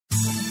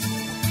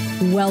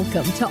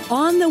Welcome to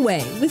On the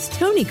Way with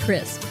Tony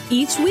Crisp.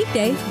 Each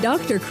weekday,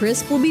 Dr.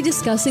 Crisp will be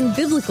discussing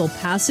biblical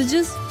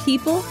passages,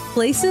 people,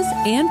 places,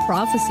 and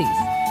prophecies.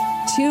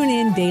 Tune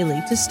in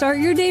daily to start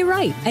your day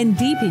right and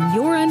deepen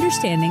your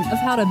understanding of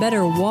how to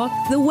better walk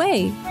the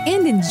way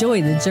and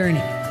enjoy the journey.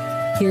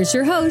 Here's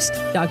your host,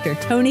 Dr.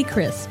 Tony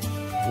Crisp.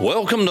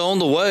 Welcome to On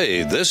the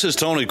Way. This is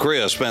Tony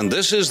Crisp, and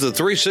this is the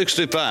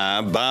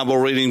 365 Bible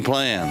Reading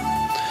Plan.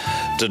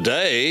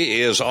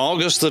 Today is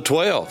August the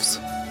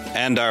 12th.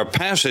 And our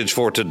passage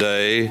for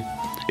today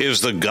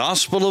is the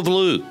Gospel of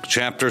Luke,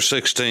 chapter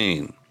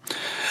 16.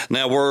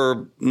 Now,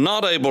 we're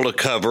not able to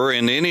cover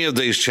in any of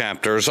these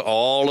chapters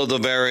all of the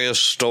various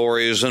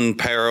stories and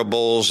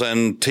parables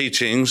and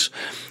teachings,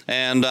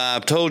 and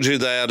I've told you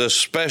that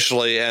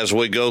especially as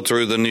we go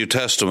through the New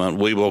Testament,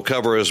 we will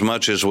cover as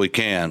much as we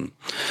can.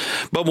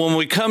 But when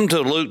we come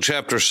to Luke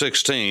chapter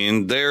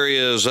 16, there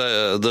is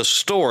the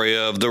story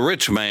of the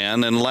rich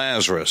man and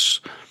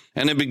Lazarus.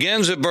 And it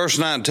begins at verse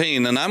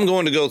 19, and I'm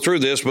going to go through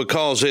this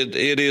because it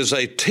is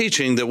a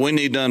teaching that we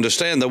need to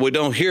understand that we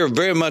don't hear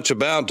very much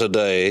about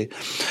today,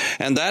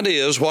 and that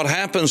is what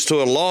happens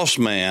to a lost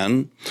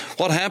man,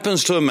 what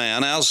happens to a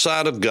man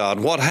outside of God,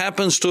 what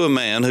happens to a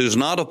man who's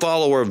not a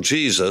follower of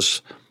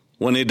Jesus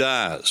when he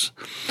dies.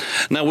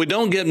 Now, we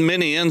don't get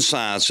many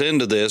insights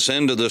into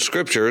the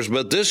scriptures,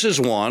 but this is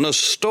a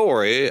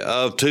story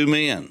of two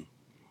men.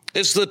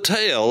 It's the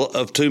tale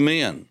of two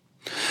men.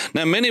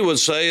 Now, many would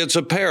say it's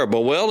a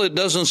parable. Well, it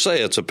doesn't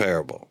say it's a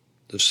parable.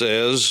 It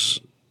says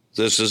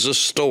this is a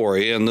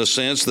story in the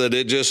sense that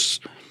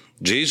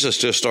Jesus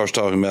just starts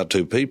talking about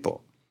two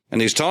people.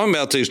 And he's talking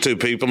about these two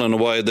people in a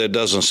way that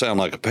doesn't sound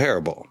like a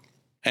parable.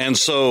 And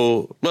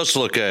so let's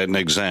look at it and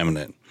examine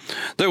it.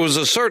 There was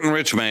a certain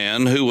rich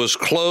man who was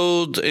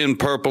clothed in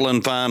purple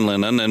and fine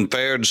linen and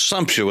fared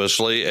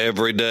sumptuously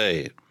every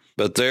day.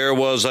 But there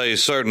was a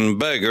certain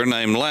beggar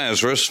named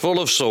Lazarus, full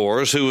of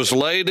sores, who was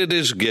laid at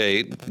his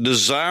gate,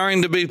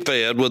 desiring to be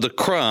fed with the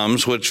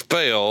crumbs which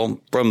fell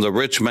from the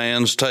rich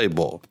man's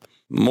table.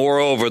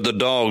 Moreover, the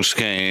dogs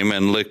came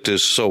and licked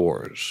his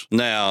sores.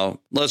 Now,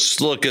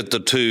 let's look at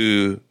the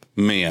two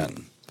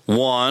men.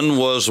 One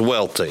was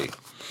wealthy.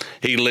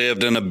 He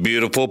lived in a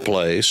beautiful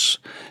place.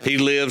 He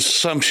lived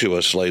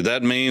sumptuously.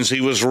 That means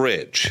he was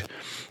rich.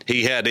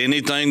 He had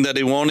anything that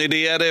he wanted.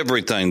 He had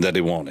everything that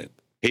he wanted.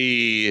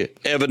 He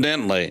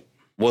evidently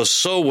was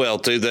so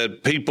wealthy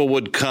that people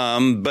would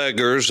come,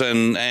 beggars,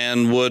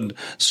 and would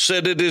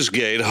sit at his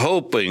gate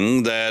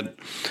hoping that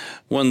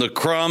when the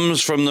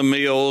crumbs from the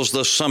meals,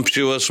 the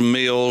sumptuous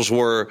meals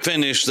were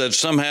finished, that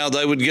somehow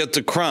they would get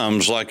the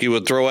crumbs like you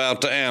would throw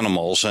out to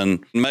animals,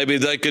 and maybe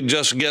they could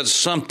just get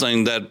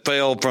something that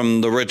fell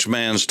from the rich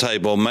man's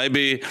table.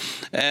 Maybe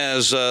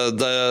as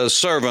the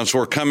servants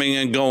were coming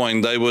and going,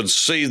 they would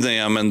see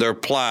them and their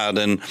plight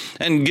and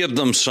give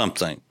them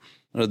something.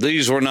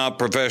 These were not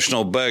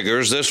professional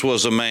beggars. This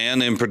was a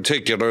man in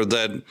particular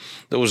that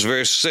was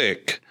very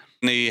sick.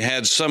 He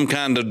had some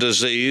kind of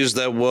disease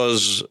that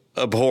was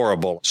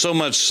abhorrible, so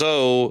much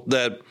so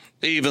that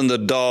even the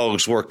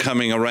dogs were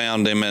coming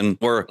around him and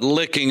were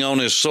licking on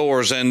his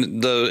sores,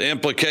 and the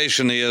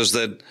implication is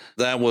that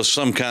that was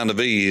some kind of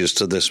ease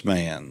to this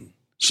man.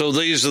 So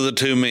these are the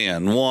two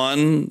men,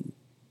 one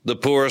the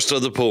poorest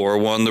of the poor,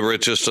 one the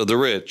richest of the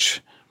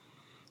rich.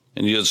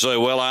 And you'd say,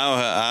 well,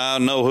 I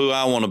know who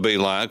I want to be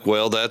like.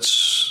 Well, that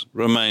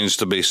remains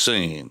to be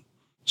seen.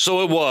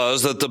 So it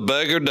was that the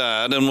beggar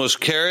died and was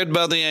carried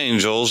by the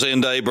angels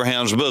into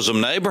Abraham's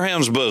bosom. Now,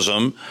 Abraham's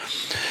bosom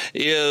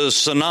is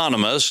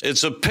synonymous.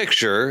 It's a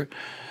picture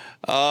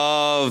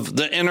of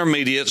the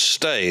intermediate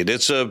state.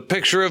 It's a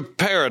picture of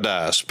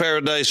paradise,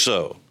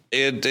 paradiso.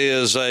 It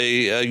is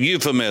a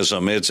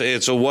euphemism.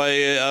 It's a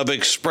way of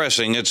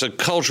expressing. It's a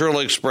cultural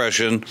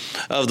expression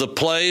of the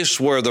place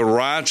where the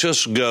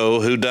righteous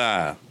go who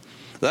die.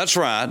 That's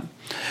right.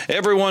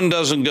 Everyone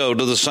doesn't go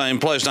to the same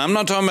place. Now, I'm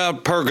not talking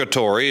about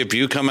purgatory. If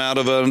you come out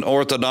of an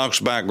Orthodox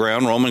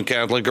background, Roman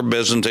Catholic or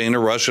Byzantine or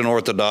Russian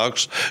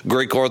Orthodox,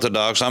 Greek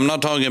Orthodox, I'm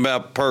not talking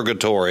about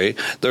purgatory.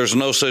 There's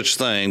no such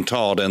thing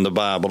taught in the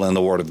Bible and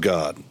the Word of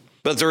God.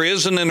 But there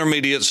is an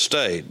intermediate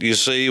state. You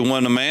see,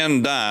 when a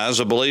man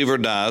dies, a believer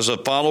dies, a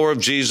follower of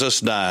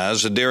Jesus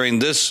dies, during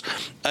this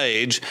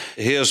age,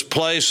 his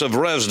place of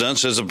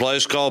residence is a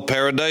place called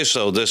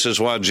Paradiso. This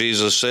is why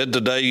Jesus said,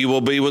 today you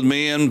will be with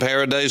me in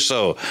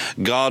Paradiso,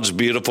 God's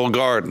beautiful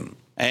garden.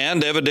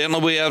 And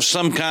evidently we have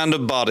some kind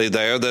of body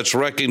there that's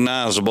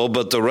recognizable,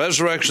 but the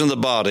resurrection of the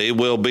body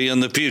will be in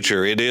the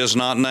future. It is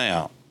not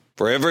now.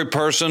 For every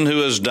person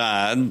who has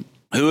died,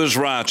 who is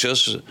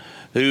righteous,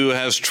 who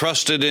has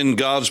trusted in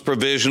God's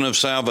provision of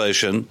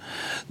salvation,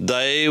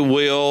 they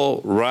will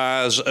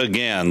rise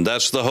again.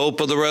 That's the hope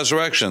of the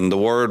resurrection. The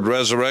word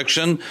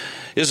resurrection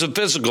is a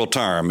physical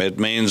term. It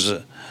means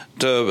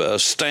to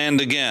stand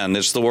again.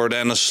 It's the word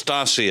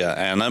anastasia.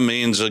 Anna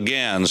means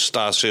again.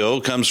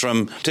 Stasio comes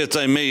from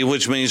tithemi,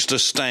 which means to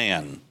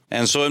stand.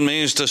 And so it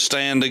means to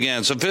stand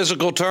again. It's a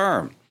physical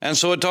term. And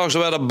so it talks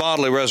about a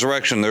bodily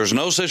resurrection. There's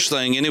no such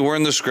thing anywhere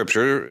in the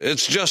Scripture.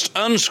 It's just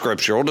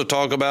unscriptural to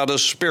talk about a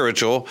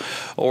spiritual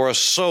or a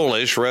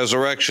soulish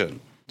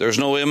resurrection. There's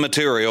no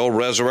immaterial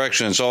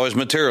resurrection. It's always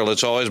material.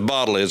 It's always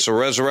bodily. It's a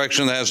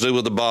resurrection that has to do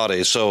with the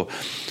body. So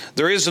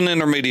there is an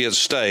intermediate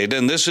state,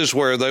 and this is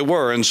where they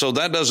were. And so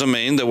that doesn't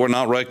mean that we're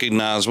not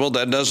recognizable.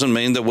 That doesn't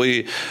mean that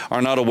we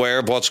are not aware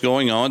of what's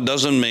going on. It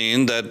doesn't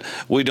mean that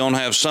we don't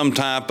have some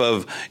type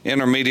of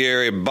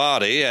intermediary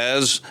body,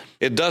 as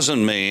it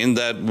doesn't mean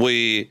that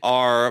we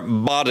are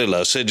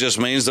bodiless. It just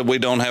means that we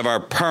don't have our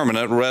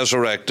permanent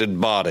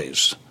resurrected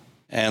bodies.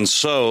 And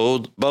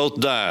so both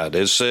died.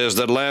 It says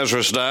that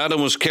Lazarus died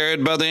and was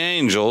carried by the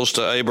angels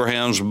to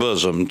Abraham's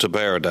bosom to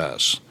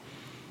paradise.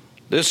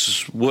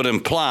 This would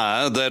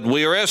imply that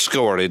we are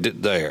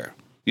escorted there.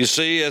 You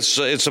see, it's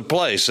a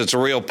place. It's a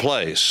real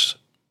place.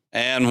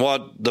 And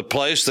what the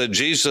place that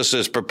Jesus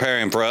is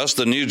preparing for us,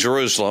 the New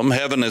Jerusalem,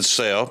 heaven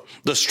itself,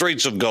 the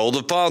streets of gold,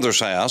 the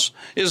Father's house,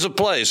 is a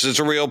place. It's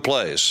a real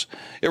place.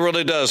 It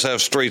really does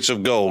have streets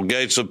of gold,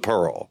 gates of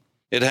pearl.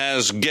 It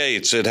has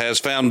gates, it has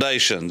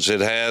foundations,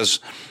 it has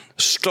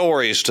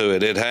stories to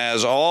it, it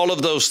has all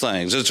of those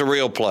things. It's a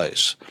real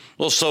place.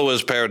 Well, so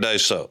is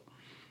Paradiso.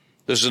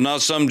 This is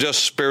not some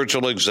just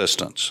spiritual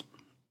existence.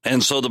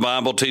 And so the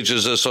Bible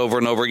teaches us over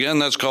and over again.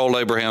 That's called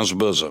Abraham's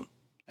bosom.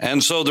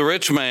 And so the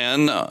rich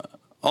man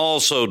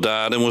also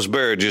died and was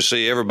buried. You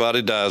see,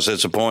 everybody dies.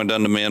 It's appointed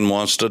unto men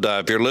once to die.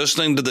 If you're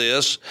listening to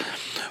this,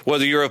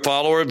 whether you're a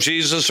follower of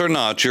Jesus or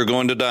not, you're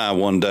going to die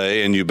one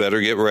day, and you better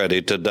get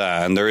ready to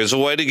die. And there is a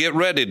way to get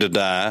ready to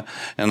die,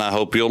 and I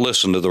hope you'll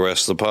listen to the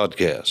rest of the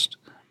podcast.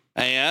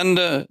 And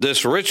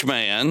this rich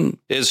man,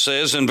 it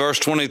says in verse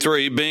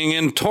 23, being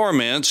in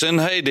torments in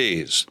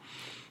Hades.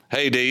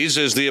 Hades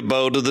is the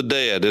abode of the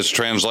dead. It's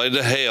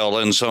translated hell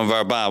in some of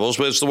our Bibles,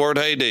 but it's the word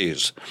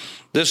Hades.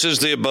 This is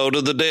the abode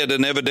of the dead,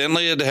 and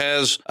evidently it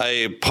has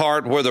a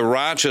part where the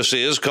righteous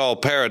is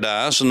called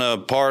paradise, and a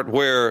part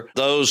where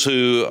those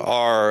who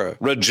are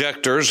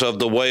rejectors of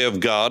the way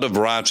of God, of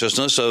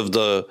righteousness, of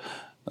the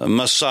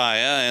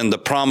Messiah and the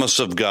promise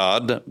of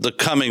God, the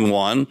coming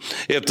one,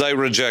 if they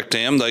reject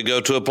him, they go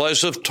to a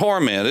place of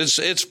torment.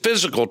 It's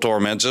physical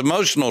torment, it's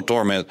emotional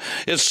torment,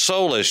 it's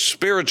soulish,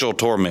 spiritual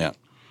torment.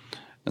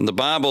 And the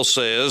Bible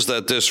says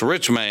that this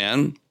rich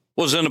man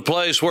was in a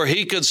place where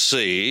he could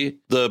see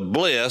the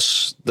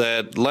bliss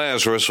that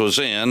Lazarus was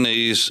in.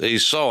 He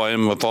saw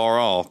him afar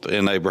off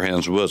in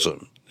Abraham's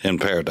bosom in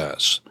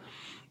paradise.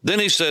 Then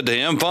he said to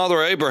him,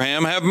 Father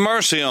Abraham, have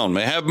mercy on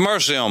me, have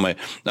mercy on me.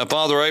 Now,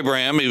 Father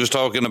Abraham, he was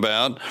talking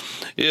about,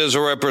 is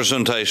a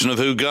representation of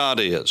who God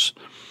is.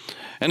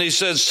 And he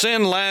said,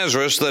 send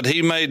Lazarus that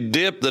he may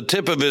dip the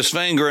tip of his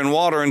finger in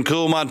water and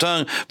cool my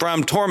tongue, for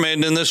I'm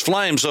tormented in this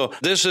flame. So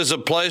this is a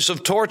place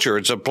of torture.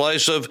 It's a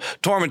place of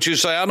torment. You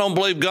say, I don't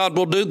believe God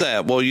will do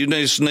that. Well, you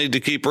just need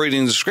to keep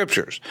reading the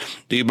Scriptures.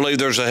 Do you believe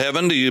there's a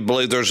heaven? Do you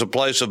believe there's a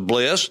place of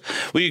bliss?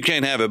 Well, you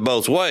can't have it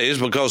both ways,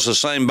 because the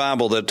same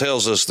Bible that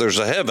tells us there's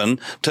a heaven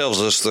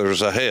tells us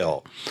there's a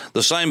hell.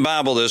 The same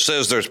Bible that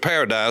says there's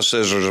paradise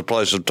says there's a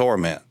place of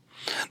torment.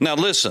 Now,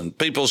 listen,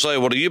 people say,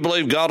 well, do you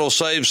believe God will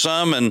save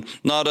some and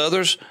not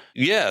others?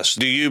 Yes.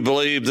 Do you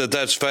believe that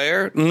that's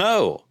fair?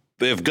 No.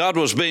 If God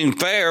was being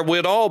fair,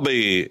 we'd all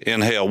be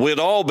in hell. We'd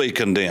all be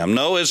condemned.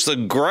 No, it's the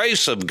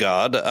grace of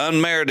God,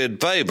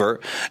 unmerited favor,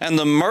 and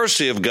the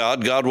mercy of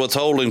God, God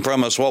withholding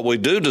from us what we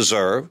do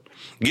deserve,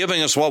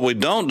 giving us what we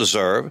don't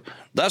deserve.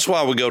 That's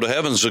why we go to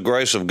heaven, is the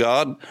grace of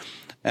God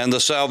and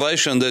the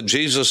salvation that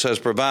Jesus has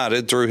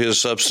provided through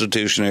his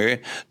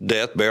substitutionary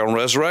death, burial, and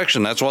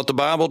resurrection. That's what the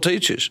Bible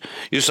teaches.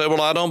 You say, well,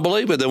 I don't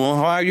believe it. Then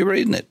why are you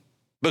reading it?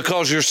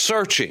 Because you're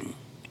searching.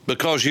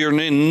 Because you're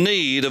in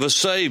need of a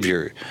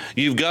Savior.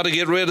 You've got to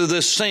get rid of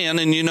this sin,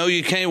 and you know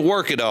you can't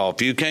work it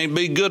off. You can't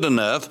be good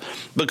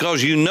enough,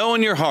 because you know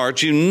in your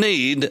heart you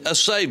need a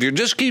Savior.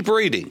 Just keep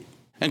reading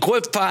and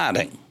quit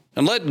fighting.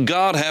 And let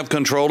God have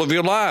control of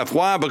your life.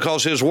 Why?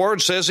 Because his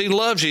word says he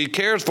loves you, he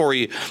cares for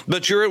you,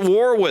 but you're at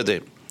war with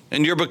him,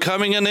 and you're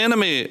becoming an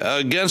enemy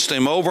against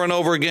him over and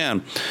over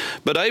again.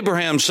 But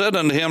Abraham said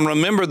unto him,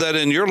 remember that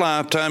in your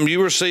lifetime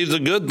you received the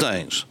good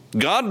things.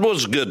 God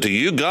was good to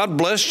you. God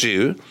blessed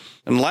you.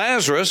 And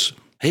Lazarus,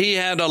 he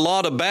had a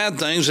lot of bad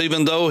things,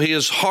 even though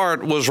his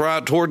heart was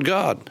right toward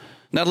God.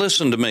 Now,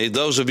 listen to me.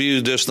 Those of you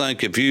who just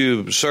think if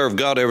you serve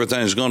God,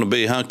 everything's going to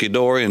be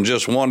hunky-dory and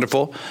just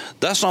wonderful.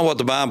 That's not what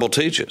the Bible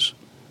teaches.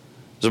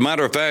 As a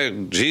matter of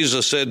fact,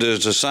 Jesus said to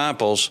his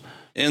disciples,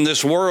 in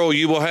this world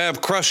you will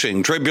have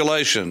crushing,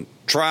 tribulation,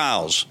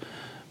 trials,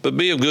 but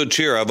be of good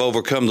cheer. I've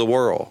overcome the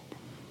world.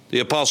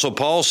 The Apostle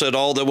Paul said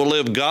all that will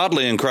live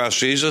godly in Christ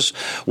Jesus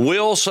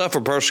will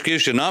suffer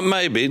persecution. Not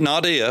maybe,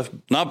 not if,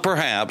 not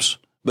perhaps,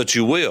 but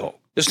you will.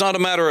 It's not a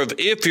matter of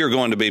if you're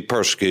going to be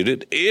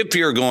persecuted, if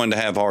you're going to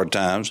have hard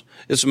times.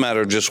 It's a matter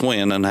of just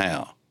when and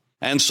how.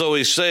 And so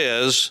he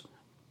says,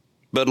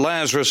 but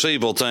Lazarus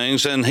evil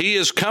things, and he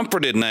is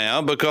comforted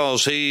now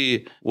because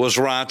he was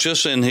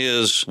righteous in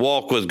his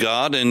walk with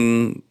God,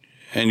 and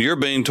you're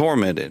being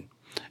tormented.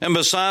 And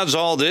besides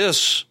all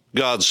this,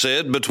 God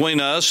said,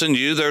 between us and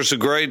you, there's a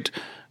great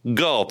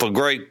gulf, a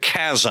great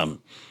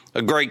chasm,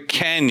 a great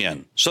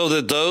canyon, so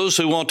that those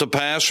who want to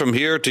pass from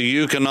here to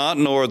you cannot,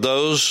 nor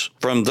those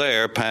from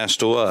there pass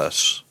to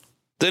us.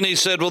 Then he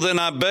said, well, then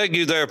I beg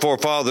you, therefore,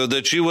 Father,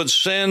 that you would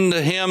send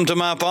him to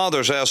my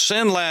father's house.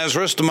 Send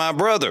Lazarus to my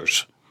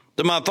brothers,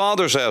 to my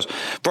father's house.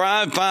 For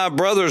I have 5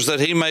 brothers, that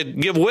he may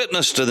give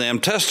witness to them,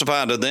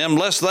 testify to them,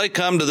 lest they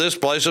come to this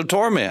place of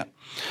torment.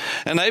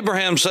 And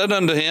Abraham said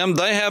unto him,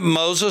 they have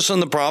Moses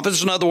and the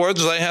prophets. In other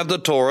words, they have the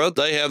Torah,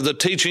 they have the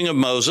teaching of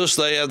Moses,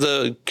 they have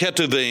the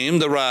Ketuvim,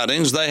 the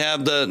writings, they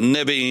have the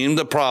Nevi'im,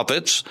 the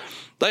prophets,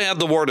 they have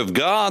the word of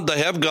God, they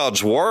have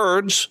God's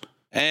words,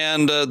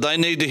 and they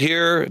need to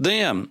hear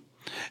them.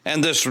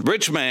 And this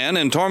rich man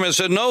in torment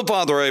said, no,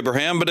 Father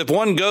Abraham, but if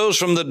one goes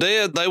from the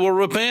dead, they will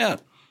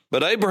repent.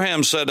 But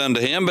Abraham said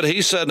unto him, but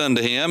he said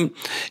unto him,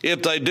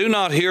 if they do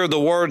not hear the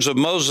words of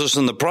Moses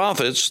and the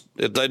prophets,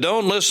 if they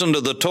don't listen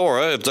to the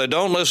Torah, if they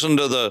don't listen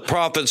to the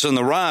prophets and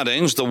the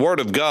writings, the word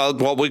of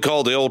God, what we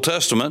call the Old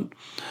Testament,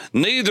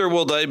 neither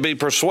will they be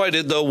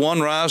persuaded though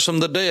one rise from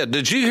the dead.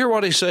 Did you hear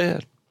what he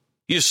said?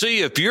 You see,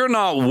 if you're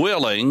not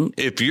willing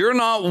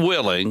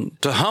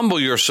to humble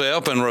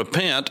yourself and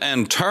repent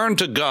and turn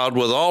to God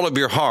with all of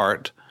your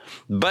heart,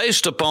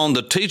 based upon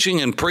the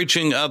teaching and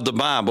preaching of the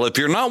Bible. If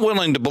you're not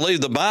willing to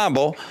believe the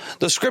Bible,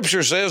 the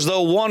Scripture says,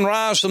 though one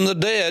rise from the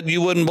dead, you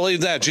wouldn't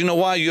believe that. You know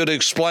why? You'd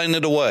explain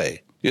it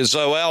away. You'd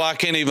say, well, I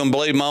can't even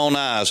believe my own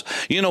eyes.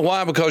 You know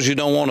why? Because you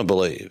don't want to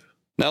believe.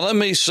 Now, let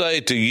me say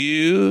to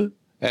you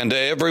and to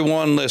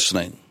everyone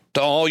listening,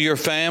 to all your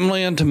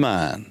family and to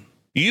mine,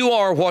 you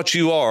are what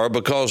you are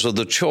because of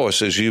the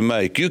choices you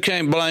make. You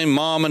can't blame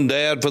mom and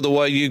dad for the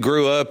way you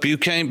grew up. You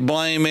can't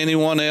blame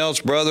anyone else,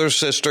 brother,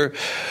 sister,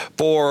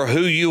 for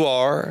who you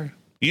are.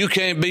 You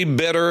can't be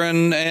bitter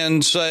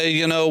and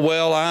say,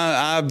 well,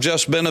 I've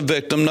just been a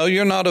victim. No,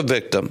 you're not a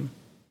victim.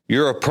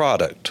 You're a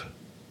product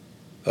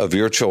of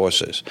your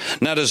choices.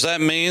 Now, does that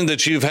mean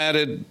that you've had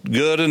it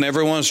good and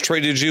everyone's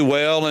treated you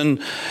well?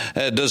 And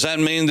does that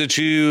mean that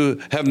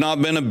you have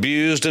not been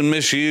abused and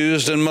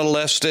misused and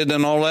molested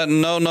and all that?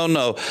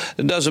 No.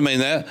 It doesn't mean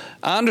that.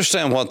 I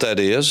understand what that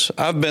is.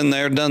 I've been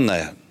there, done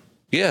that.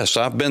 Yes,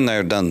 I've been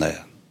there, done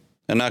that.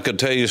 And I could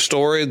tell you a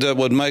story that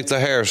would make the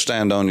hair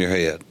stand on your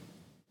head.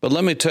 But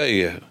let me tell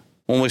you,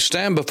 when we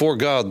stand before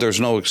God,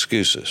 there's no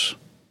excuses.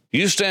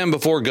 You stand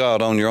before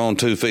God on your own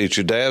 2 feet.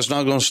 Your dad's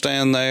not going to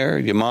stand there.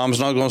 Your mom's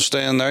not going to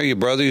stand there. Your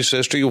brother, your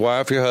sister, your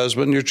wife, your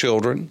husband, your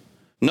children.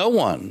 No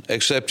one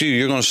except you.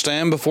 You're going to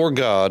stand before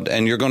God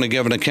and you're going to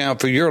give an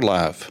account for your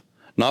life,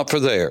 not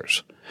for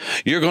theirs.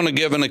 You're going to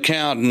give an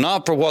account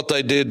not for what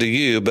they did to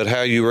you, but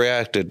how you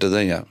reacted to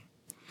them.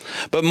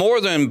 But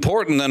more than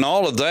important than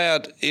all of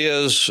that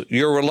is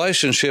your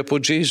relationship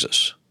with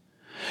Jesus.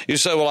 You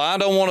say, well, I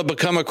don't want to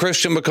become a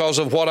Christian because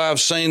of what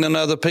I've seen in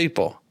other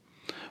people.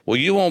 Well,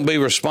 you won't be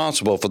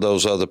responsible for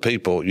those other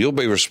people. You'll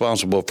be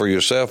responsible for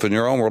yourself and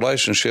your own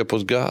relationship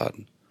with God.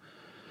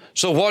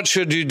 So what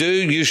should you do?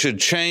 You should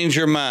change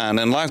your mind.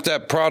 And like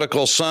that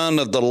prodigal son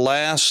of the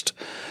last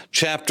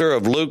chapter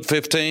of Luke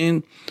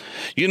 15,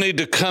 you need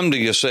to come to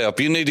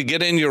yourself. You need to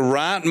get in your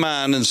right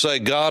mind and say,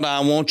 God, I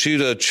want you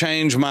to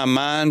change my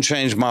mind,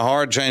 change my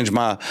heart, change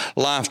my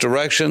life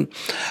direction.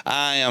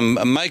 I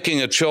am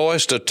making a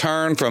choice to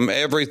turn from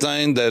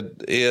everything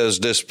that is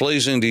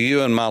displeasing to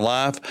you in my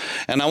life.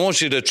 And I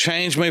want you to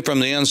change me from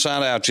the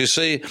inside out. You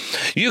see,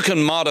 you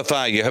can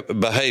modify your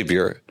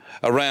behavior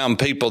around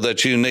people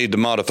that you need to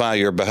modify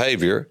your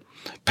behavior.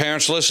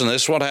 Parents, listen,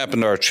 this is what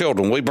happened to our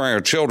children. We bring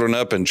our children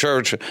up in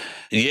church.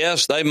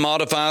 Yes, they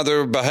modify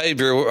their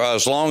behavior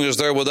as long as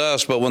they're with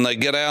us, but when they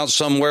get out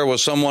somewhere with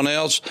someone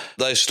else,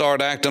 they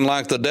start acting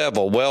like the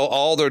devil. Well,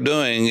 all they're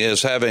doing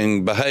is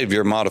having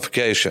behavior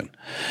modification.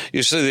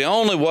 You see, the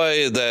only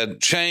way that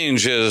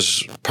change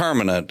is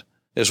permanent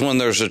is when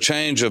there's a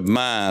change of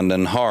mind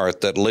and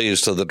heart that leads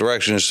to the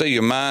direction. You see,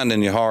 your mind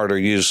and your heart are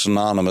used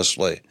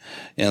synonymously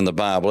in the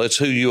Bible. It's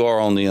who you are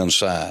on the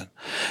inside.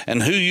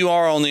 And who you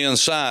are on the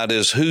inside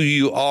is who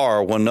you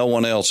are when no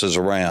one else is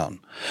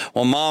around.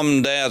 When mom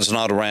and dad's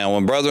not around,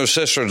 when brother and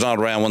sister's not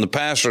around, when the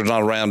pastor's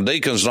not around,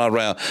 deacon's not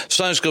around,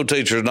 Sunday school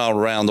teacher's not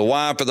around, the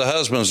wife or the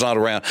husband's not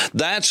around.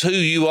 That's who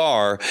you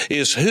are,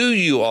 is who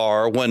you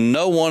are when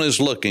no one is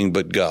looking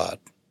but God.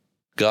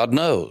 God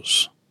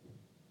knows.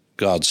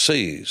 God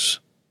sees.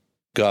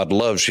 God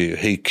loves you.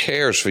 He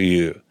cares for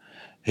you.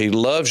 He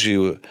loves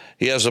you.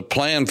 He has a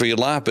plan for your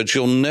life, but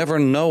you'll never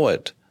know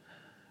it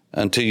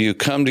until you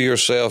come to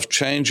yourself,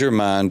 change your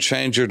mind,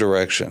 change your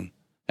direction.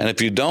 And if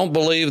you don't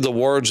believe the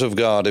words of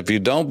God, if you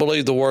don't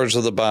believe the words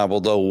of the Bible,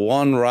 though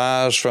one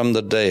rise from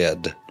the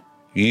dead,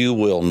 you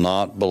will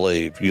not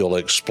believe. You'll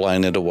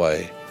explain it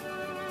away.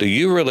 Do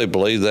you really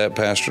believe that,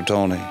 Pastor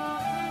Tony?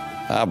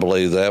 I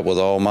believe that with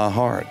all my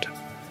heart.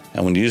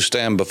 And when you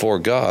stand before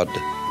God,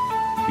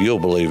 you'll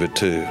believe it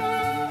too.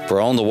 For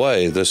On the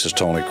Way, this is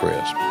Tony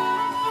Crisp.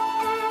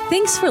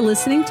 Thanks for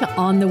listening to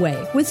On the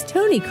Way with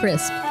Tony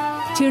Crisp.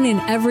 Tune in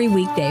every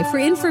weekday for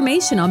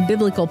information on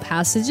biblical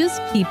passages,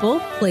 people,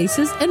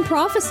 places, and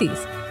prophecies.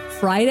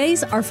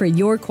 Fridays are for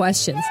your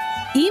questions.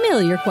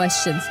 Email your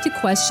questions to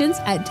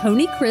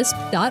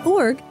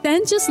questions@tonycrisp.org.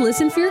 Then just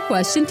listen for your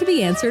question to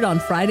be answered on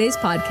Friday's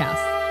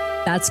podcast.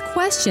 That's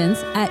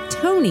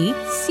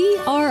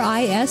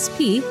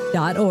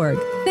questions@tonycrisp.org.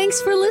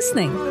 Thanks for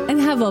listening and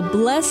have a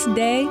blessed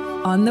day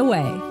on the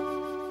way.